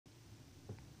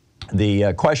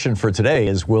The question for today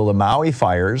is, will the Maui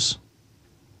fires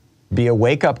be a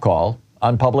wake-up call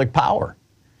on public power?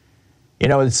 You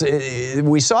know,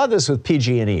 we saw this with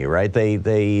PG&E, right?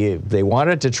 They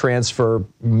wanted to transfer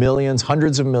millions,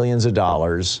 hundreds of millions of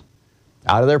dollars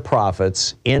out of their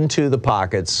profits into the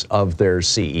pockets of their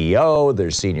CEO, their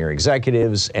senior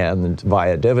executives, and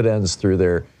via dividends through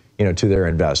their, to their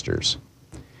investors.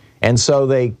 And so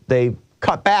they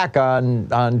cut back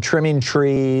on trimming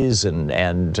trees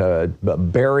and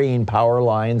burying power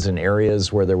lines in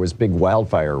areas where there was big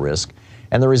wildfire risk.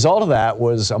 And the result of that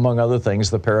was, among other things,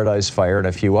 the Paradise Fire and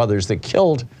a few others that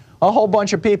killed a whole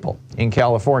bunch of people in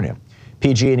California.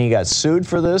 PG&E got sued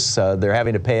for this. They're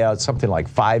having to pay out something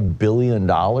like $5 billion.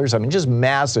 I mean, just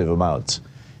massive amounts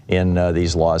in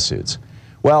these lawsuits.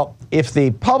 Well, if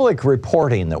the public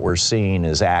reporting that we're seeing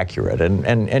is accurate,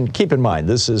 and keep in mind,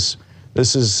 this is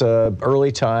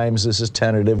early times, this is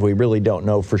tentative, we really don't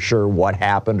know for sure what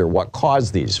happened or what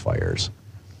caused these fires.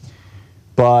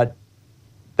 But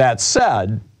that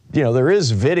said, there is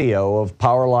video of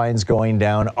power lines going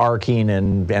down, arcing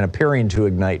and appearing to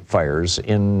ignite fires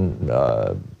in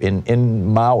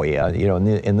Maui,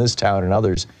 in this town and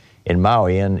others in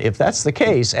Maui. And if that's the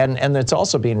case, and it's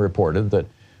also being reported that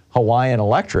Hawaiian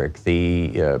Electric,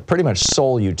 the pretty much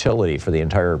sole utility for the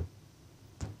entire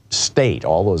state,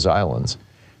 all those islands,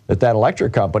 that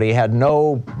electric company had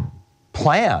no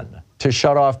plan to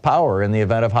shut off power in the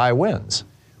event of high winds,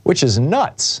 which is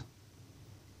nuts.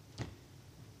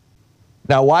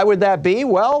 Now, why would that be?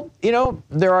 Well,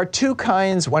 there are two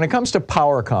kinds, when it comes to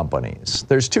power companies,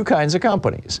 there's two kinds of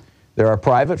companies. There are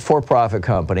private for-profit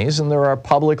companies, and there are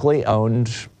publicly owned,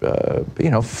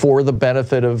 for the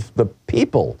benefit of the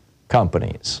people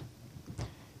companies.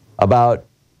 About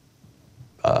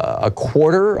a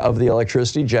quarter of the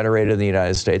electricity generated in the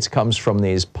United States comes from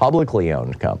these publicly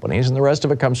owned companies, and the rest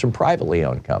of it comes from privately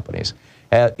owned companies.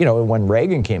 When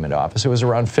Reagan came into office, it was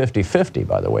around 50-50,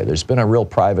 by the way. There's been a real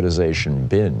privatization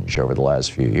binge over the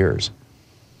last few years.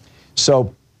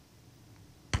 So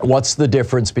what's the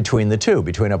difference between the two,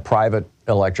 between a private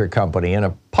electric company and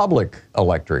a public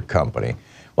electric company?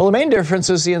 Well, the main difference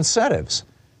is the incentives.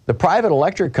 The private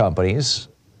electric companies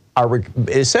are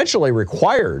essentially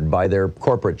required by their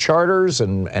corporate charters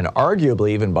and arguably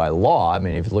even by law. I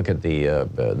mean, if you look at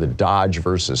the Dodge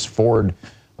versus Ford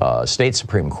state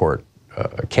Supreme Court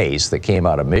case that came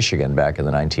out of Michigan back in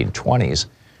the 1920s,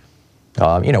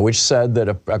 which said that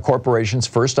a corporation's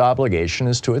first obligation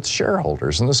is to its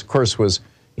shareholders. And this, of course, was,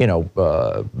 Robert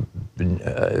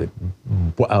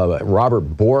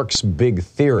Bork's big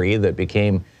theory that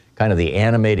became kind of the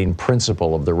animating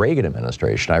principle of the Reagan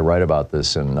administration. I write about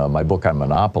this in my book on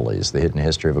monopolies, The Hidden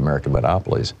History of American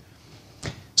Monopolies.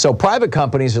 So private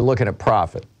companies are looking at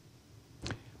profit.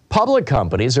 Public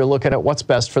companies are looking at what's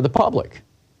best for the public.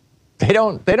 They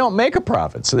don't make a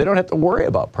profit, so they don't have to worry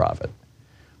about profit.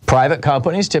 Private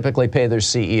companies typically pay their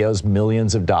CEOs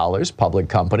millions of dollars. Public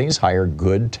companies hire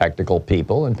good technical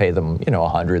people and pay them,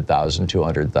 $100,000,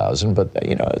 $200,000, but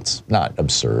it's not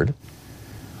absurd.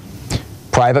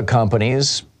 Private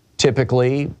companies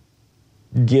typically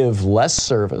give less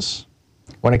service.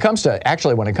 When it comes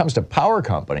to power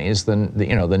companies, then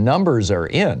the numbers are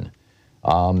in.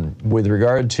 With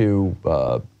regard to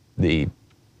the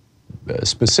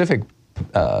specific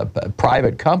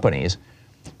private companies,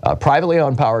 privately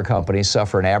owned power companies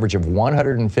suffer an average of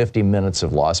 150 minutes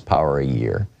of lost power a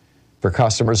year. For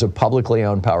customers of publicly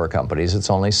owned power companies, it's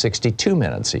only 62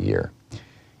 minutes a year.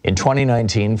 In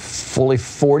 2019, fully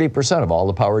 40% of all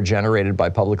the power generated by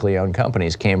publicly owned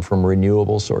companies came from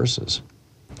renewable sources.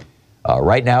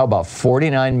 Right now, about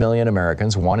 49 million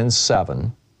Americans, 1 in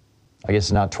 7, I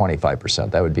guess not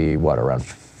 25%, that would be what, around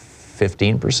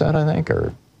 15%, I think,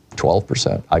 or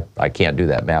 12%? I can't do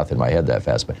that math in my head that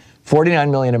fast, but 49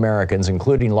 million Americans,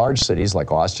 including large cities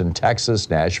like Austin,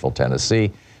 Texas, Nashville,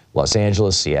 Tennessee, Los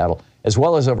Angeles, Seattle, as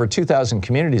well as over 2,000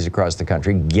 communities across the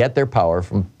country, get their power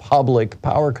from public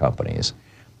power companies.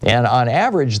 And on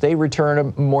average, they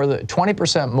return more than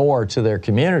 20% more to their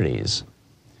communities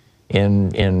in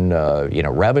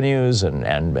revenues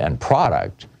and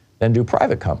product than do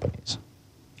private companies.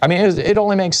 I mean, it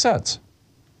only makes sense.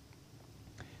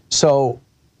 So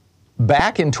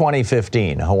back in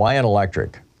 2015, Hawaiian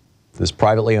Electric, this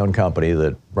privately owned company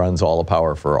that runs all the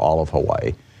power for all of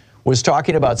Hawaii, was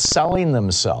talking about selling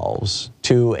themselves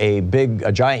to a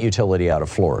giant utility out of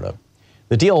Florida.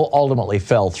 The deal ultimately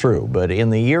fell through, but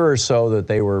in the year or so that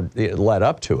they were led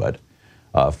up to it,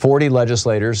 40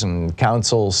 legislators and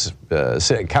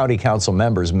county council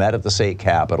members met at the state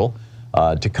capitol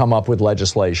to come up with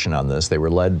legislation on this. They were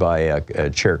led by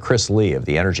Chair Chris Lee of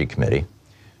the Energy Committee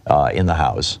in the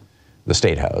House. the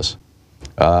State House.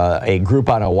 A group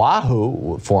on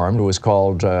Oahu formed was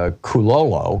called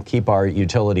KULOLO, Keep Our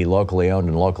Utility Locally Owned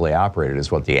and Locally Operated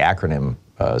is what the acronym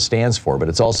stands for, but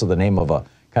it's also the name of a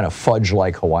kind of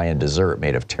fudge-like Hawaiian dessert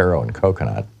made of taro and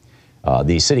coconut.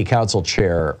 The City Council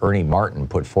Chair, Ernie Martin,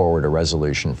 put forward a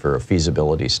resolution for a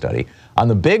feasibility study. On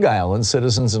the Big Island,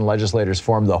 citizens and legislators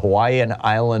formed the Hawaiian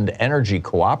Island Energy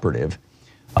Cooperative.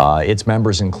 Its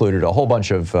members included a whole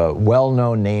bunch of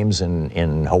well-known names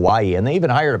in Hawaii, and they even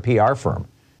hired a PR firm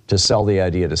to sell the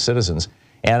idea to citizens.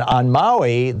 And on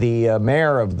Maui, the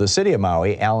mayor of the city of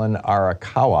Maui, Alan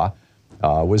Arakawa,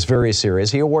 was very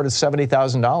serious. He awarded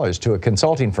 $70,000 to a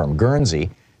consulting firm, Guernsey,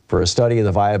 for a study of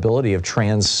the viability of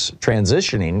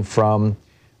transitioning from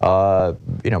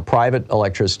private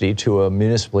electricity to a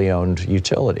municipally owned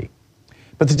utility.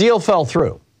 But the deal fell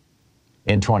through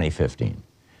in 2015.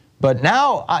 But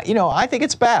now, I think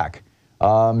it's back.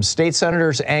 State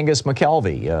Senators Angus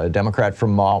McKelvey, a Democrat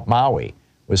from Maui,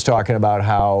 was talking about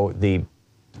how the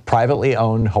privately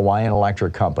owned Hawaiian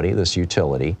Electric Company, this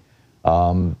utility,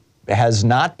 has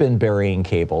not been burying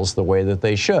cables the way that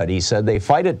they should. He said they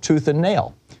fight it tooth and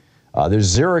nail. There's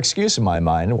zero excuse in my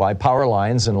mind why power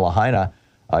lines in Lahaina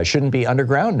shouldn't be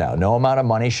underground now. No amount of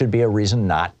money should be a reason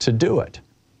not to do it.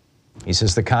 He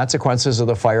says the consequences of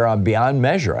the fire are beyond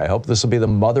measure. I hope this will be the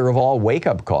mother of all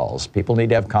wake-up calls. People need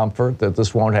to have comfort that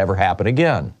this won't ever happen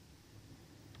again.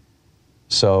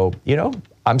 So,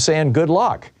 I'm saying good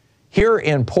luck. Here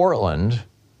in Portland,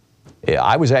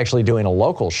 I was actually doing a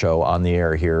local show on the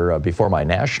air here before my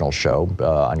national show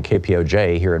on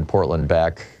KPOJ here in Portland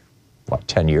back,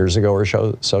 10 years ago or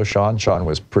so, Sean? Sean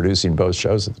was producing both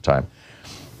shows at the time.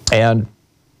 And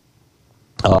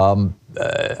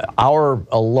our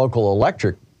local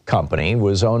electric company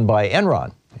was owned by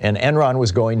Enron, and Enron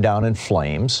was going down in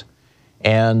flames,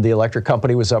 and the electric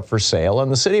company was up for sale,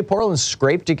 and the city of Portland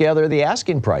scraped together the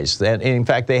asking price. And in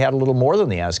fact, they had a little more than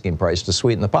the asking price to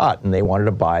sweeten the pot, and they wanted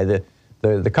to buy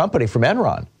the company from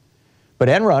Enron. But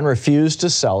Enron refused to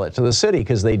sell it to the city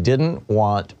because they didn't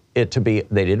want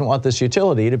this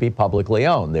utility to be publicly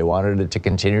owned. They wanted it to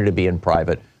continue to be in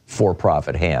private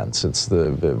for-profit hands. It's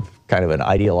the kind of an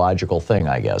ideological thing,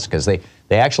 I guess, because they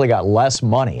actually got less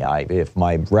money, if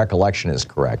my recollection is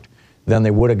correct, than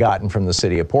they would have gotten from the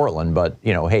city of Portland. But,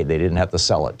 hey, they didn't have to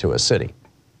sell it to a city.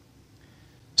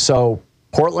 So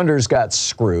Portlanders got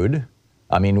screwed.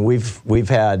 I mean, we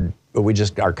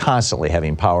just are constantly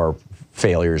having power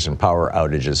failures and power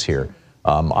outages here.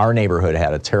 Our neighborhood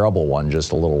had a terrible one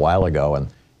just a little while ago,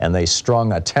 and they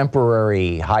strung a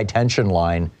temporary high-tension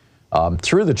line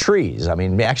through the trees. I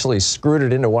mean, they actually screwed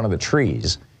it into one of the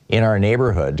trees in our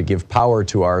neighborhood to give power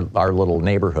to our little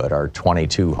neighborhood, our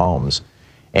 22 homes.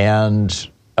 And,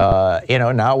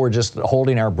 now we're just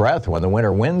holding our breath when the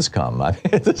winter winds come. I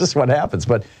mean, this is what happens.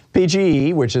 But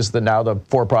PGE, which is now the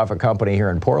for-profit company here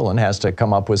in Portland, has to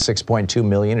come up with $6.2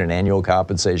 million in annual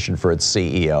compensation for its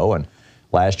CEO. And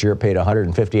last year it paid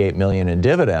 $158 million in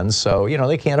dividends. So,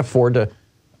 they can't afford to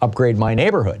upgrade my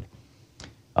neighborhood.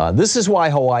 This is why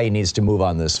Hawaii needs to move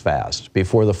on this fast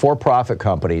before the for-profit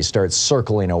companies start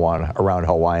circling around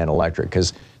Hawaiian Electric,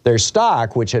 because their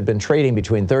stock, which had been trading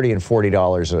between $30 and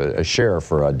 $40 a share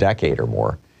for a decade or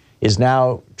more, is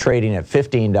now trading at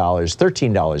 $15,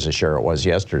 $13 a share it was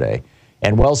yesterday.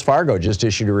 And Wells Fargo just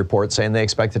issued a report saying they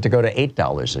expect it to go to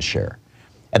 $8 a share.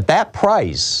 At that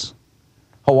price,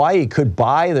 Hawaii could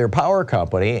buy their power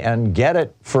company and get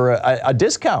it for a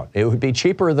discount. It would be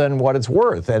cheaper than what it's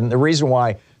worth. And the reason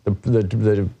why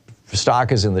the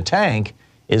stock is in the tank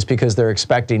is because they're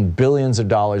expecting billions of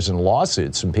dollars in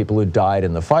lawsuits from people who died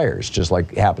in the fires, just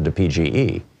like happened to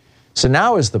PGE. So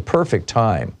now is the perfect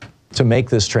time to make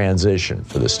this transition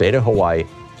for the state of Hawaii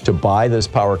to buy this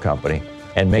power company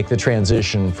and make the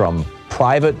transition from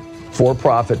private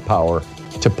for-profit power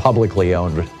to publicly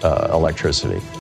owned electricity.